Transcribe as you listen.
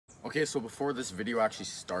Okay, so before this video actually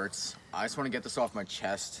starts, I just want to get this off my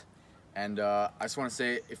chest. And I just want to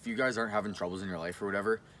say, if you guys aren't having troubles in your life or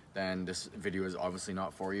whatever, then this video is obviously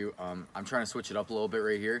not for you. I'm trying to switch it up a little bit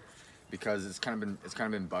right here because it's kind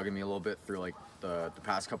of been bugging me a little bit through like the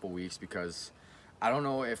past couple weeks, because I don't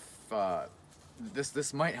know if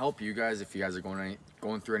this might help you guys if you guys are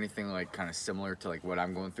going through anything like kind of similar to like what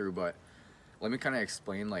I'm going through. But let me kind of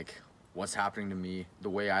explain like what's happening to me, the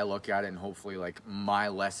way I look at it, and hopefully like my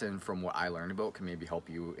lesson from what I learned about can maybe help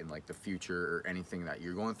you in like the future or anything that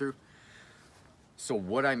you're going through. So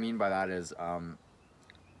what I mean by that is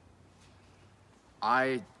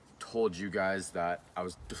I told you guys that I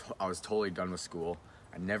was totally done with school.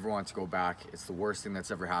 I never want to go back. It's the worst thing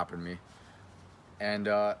that's ever happened to me. And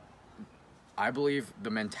I believe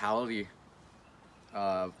the mentality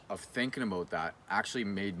of thinking about that actually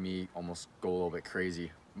made me almost go a little bit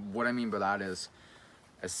crazy. What I mean by that is,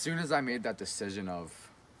 as soon as I made that decision of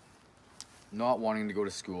not wanting to go to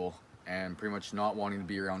school and pretty much not wanting to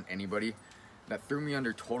be around anybody, that threw me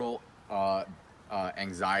under total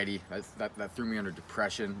anxiety. That threw me under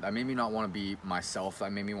depression. That made me not want to be myself.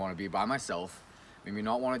 That made me want to be by myself. Made me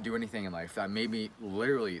not want to do anything in life. That made me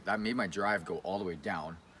that made my drive go all the way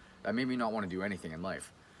down. That made me not want to do anything in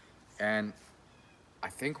life. And I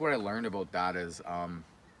think what I learned about that is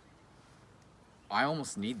I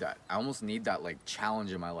almost need that. I almost need that like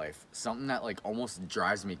challenge in my life. Something that like almost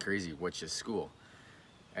drives me crazy, which is school.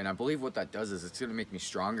 And I believe what that does is it's gonna make me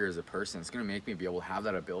stronger as a person. It's gonna make me be able to have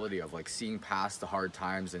that ability of like seeing past the hard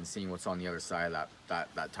times and seeing what's on the other side of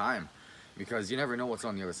that time. Because you never know what's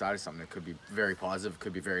on the other side of something. It could be very positive,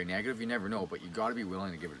 could be very negative, you never know, but you gotta be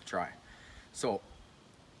willing to give it a try. So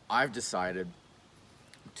I've decided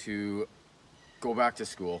to go back to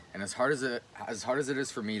school, and as hard as it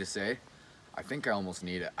is for me to say, I think I almost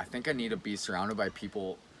need it. I think I need to be surrounded by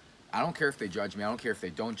people. I don't care if they judge me. I don't care if they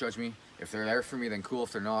don't judge me. If they're there for me, then cool.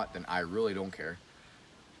 If they're not, then I really don't care.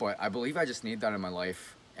 But I believe I just need that in my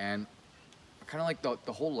life. And kind of like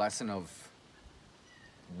the whole lesson of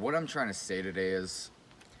what I'm trying to say today is,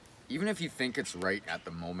 even if you think it's right at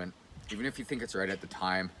the moment, even if you think it's right at the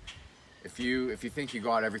time, if you think you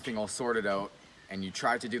got everything all sorted out and you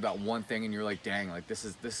tried to do that one thing and you're like, dang, like this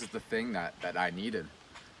is the thing that I needed.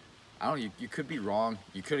 I don't know, you could be wrong.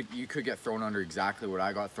 You could get thrown under exactly what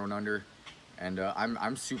I got thrown under, and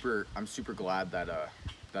I'm super glad that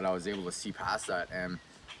I was able to see past that. And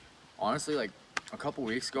honestly, like a couple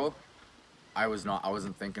weeks ago, I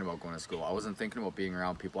wasn't thinking about going to school. I wasn't thinking about being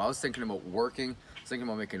around people. I was thinking about working. I was thinking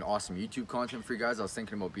about making awesome YouTube content for you guys. I was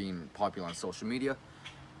thinking about being popular on social media.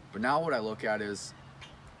 But now what I look at is,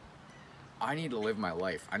 I need to live my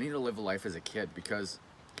life. I need to live a life as a kid, because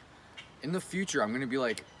in the future I'm gonna be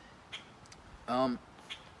like,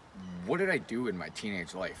 what did I do in my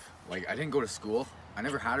teenage life? Like, I didn't go to school. I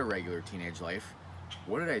never had a regular teenage life.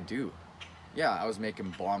 What did I do? Yeah, I was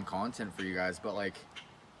making bomb content for you guys, but like,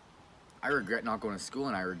 I regret not going to school,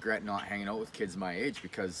 and I regret not hanging out with kids my age,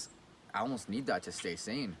 because I almost need that to stay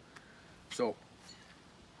sane. So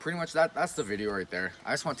pretty much that's the video right there.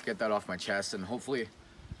 I just want to get that off my chest, and hopefully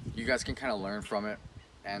you guys can kind of learn from it.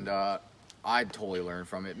 And I totally learned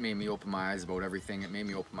from it. It made me open my eyes about everything. It made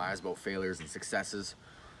me open my eyes about failures and successes.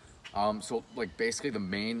 So like basically the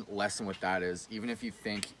main lesson with that is, even if you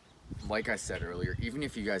think, like I said earlier, even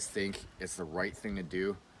if you guys think it's the right thing to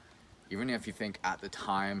do, even if you think at the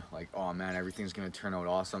time like, oh man, everything's gonna turn out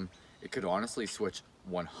awesome, it could honestly switch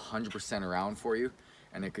 100% around for you,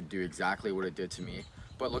 and it could do exactly what it did to me.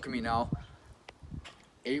 But look at me now.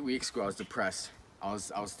 8 weeks ago I was depressed. I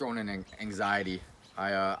was thrown in anxiety.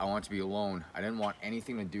 I wanted to be alone. I didn't want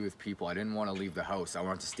anything to do with people. I didn't want to leave the house. I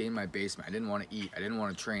wanted to stay in my basement. I didn't want to eat. I didn't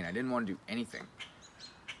want to train. I didn't want to do anything.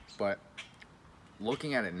 But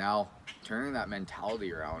looking at it now, turning that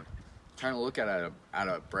mentality around, trying to look at it at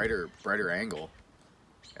a brighter angle,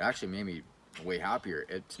 it actually made me way happier.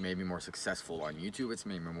 It's made me more successful on YouTube. It's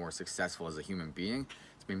made me more successful as a human being.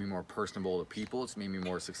 It's made me more personable to people. It's made me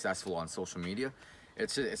more successful on social media.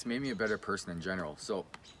 It's made me a better person in general. So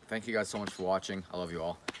thank you guys so much for watching. I love you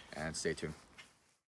all, and stay tuned.